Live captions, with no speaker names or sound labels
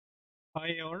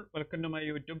Hi all, welcome to my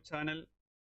YouTube channel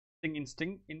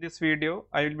Instinct. In this video,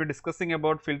 I will be discussing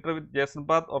about filter with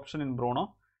JSONPath option in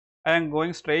Bruno. I am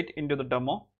going straight into the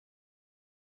demo.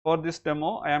 For this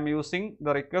demo, I am using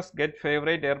the request get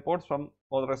favorite airports from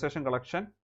authorization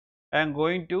collection. I am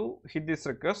going to hit this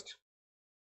request.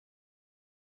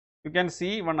 You can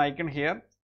see one icon here.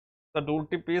 The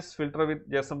tooltip is filter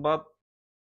with JSONPath.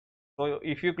 So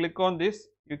if you click on this,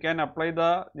 you can apply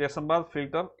the JSONPath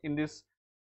filter in this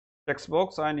text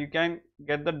box and you can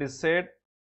get the desired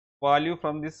value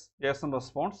from this JSON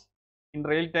response. In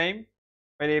real time,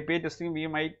 while API testing, we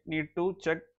might need to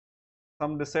check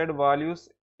some desired values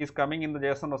is coming in the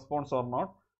JSON response or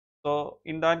not. So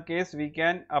in that case, we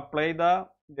can apply the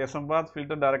JSON path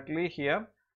filter directly here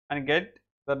and get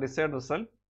the desired result.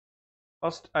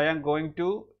 First, I am going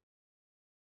to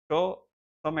show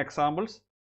some examples.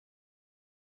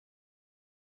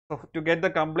 So to get the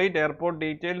complete airport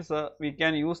details, we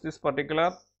can use this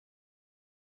particular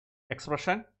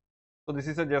expression. So this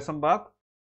is a JSON path.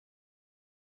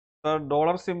 The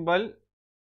dollar symbol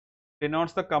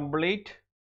denotes the complete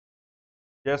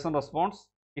JSON response.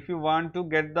 If you want to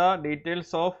get the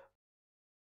details of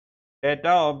data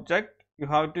object, you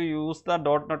have to use the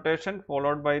dot notation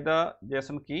followed by the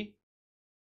JSON key.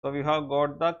 So we have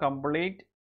got the complete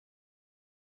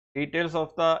details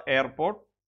of the airport.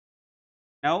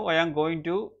 Now I am going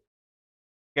to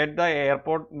get the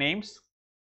airport names.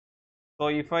 So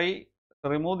if I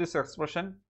remove this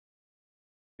expression,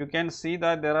 you can see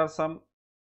that there are some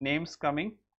names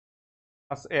coming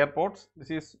as airports. This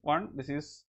is one, this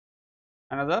is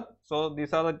another. So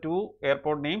these are the two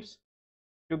airport names.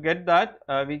 To get that,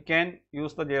 we can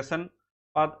use the JSON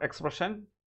path expression.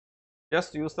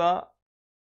 Just use the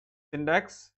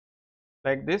syntax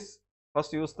like this.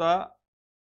 First use the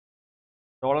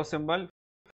dollar symbol,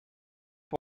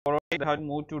 followed we have to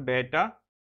move to data.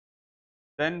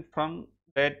 Then from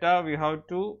data we have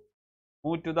to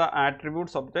move to the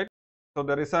attributes object. So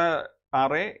there is a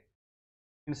array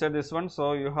inside this one,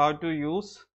 so you have to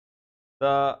use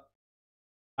the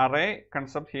array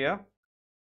concept here.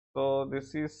 So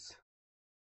this is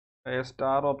a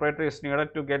star operator is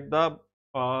needed to get the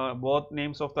both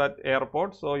names of that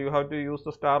airport. So you have to use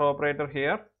the star operator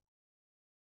here.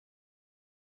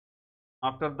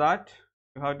 After that,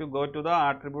 you have to go to the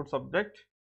attributes object.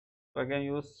 So again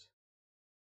use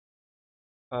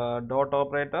dot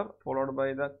operator followed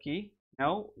by the key.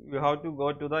 Now you have to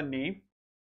go to the name,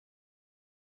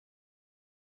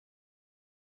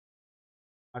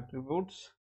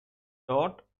 attributes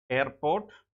dot airport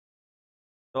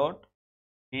dot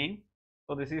name.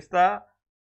 So this is the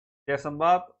JSON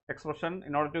path expression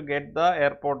in order to get the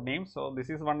airport name. So this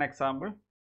is one example.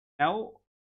 Now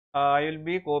I will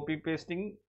be copy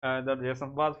pasting the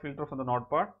JSON path filter from the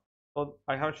notepad. So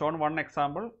I have shown one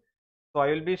example. So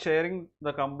I will be sharing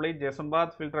the complete JSON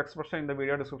path filter expression in the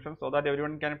video description so that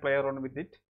everyone can play around with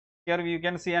it. Here you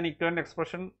can see an equivalent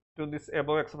expression to this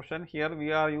above expression. Here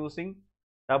we are using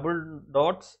double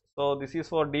dots. So this is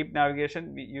for deep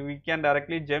navigation. We can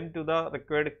directly jump to the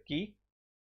required key.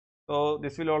 So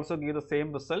this will also give the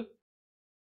same result.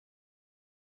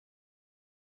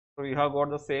 So we have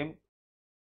got the same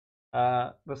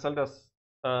result as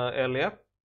earlier.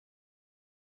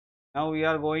 Now we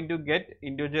are going to get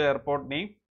individual airport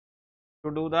name.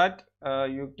 To do that,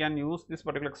 you can use this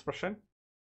particular expression.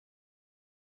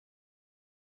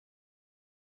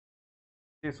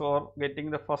 This is for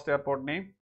getting the first airport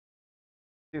name.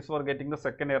 This is for getting the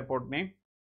second airport name.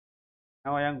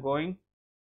 Now I am going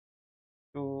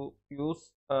to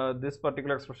use this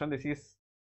particular expression. This is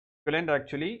equivalent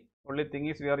actually. Only thing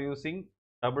is we are using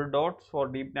double dots for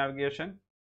deep navigation.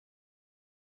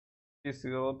 This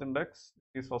is 0th index,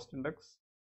 this is first index.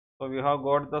 So we have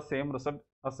got the same result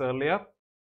as earlier.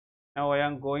 Now I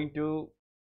am going to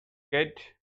get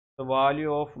the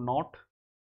value of not.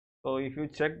 So if you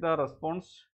check the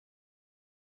response,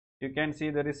 you can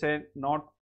see there is a not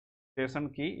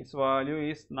JSON key. Its value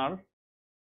is null.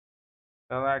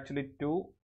 There are actually two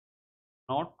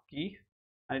not key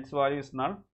and its value is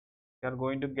null. We are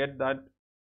going to get that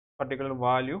particular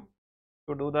value.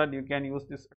 To do that, you can use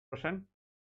this expression.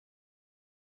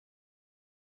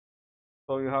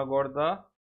 So you have got the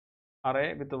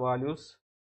array with the values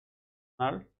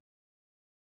null.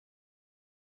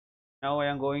 Now I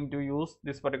am going to use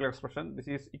this particular expression. This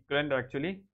is equivalent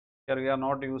actually. Here we are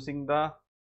not using the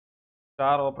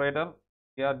star operator.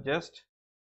 We are just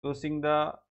using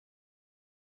the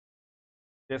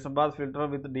JSON path filter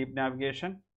with deep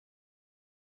navigation.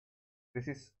 This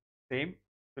is same.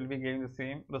 Will be giving the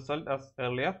same result as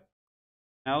earlier.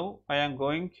 Now I am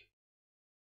going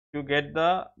to get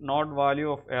the not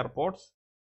value of airports.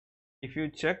 if you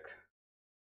check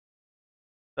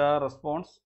the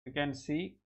response, you can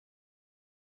see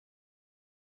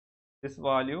this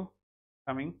value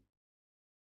coming.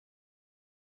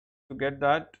 To get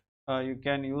that, you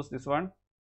can use this one.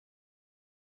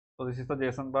 So this is the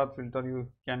JSON path filter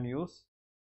you can use.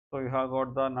 So you have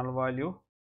got the null value.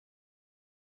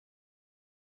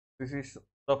 This is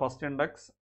the first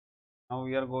index. Now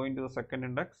we are going to the second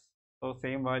index. So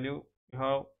same value you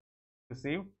have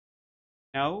received.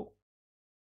 Now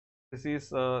this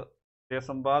is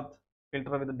JSON path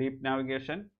filter with the deep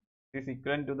navigation. This is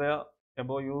equivalent to the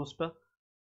above used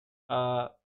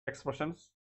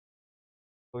expressions.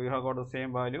 So you have got the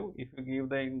same value. If you give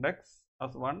the index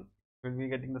as 1, you will be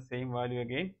getting the same value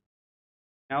again.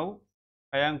 Now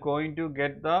I am going to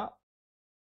get the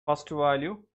first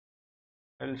value.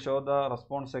 I will show the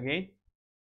response again.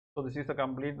 So this is the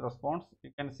complete response.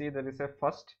 You can see there is a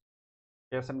first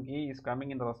JSON key is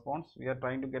coming in the response. We are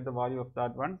trying to get the value of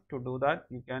that one. To do that,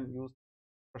 you can use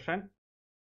expression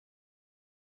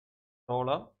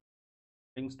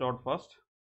 $links.first.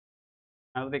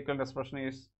 Another equivalent expression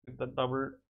is with the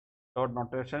double dot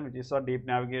notation, which is a deep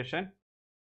navigation.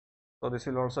 So this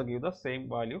will also give the same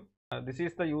value. This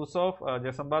is the use of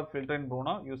JSON path filter in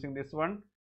Bruno. Using this one,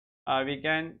 we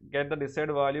can get the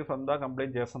desired value from the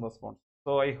complete JSON response.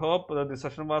 So I hope this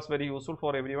session was very useful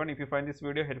for everyone. If you find this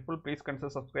video helpful, please consider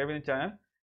subscribing the channel.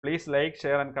 Please like,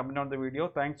 share and comment on the video.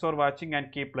 Thanks for watching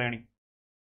and keep learning.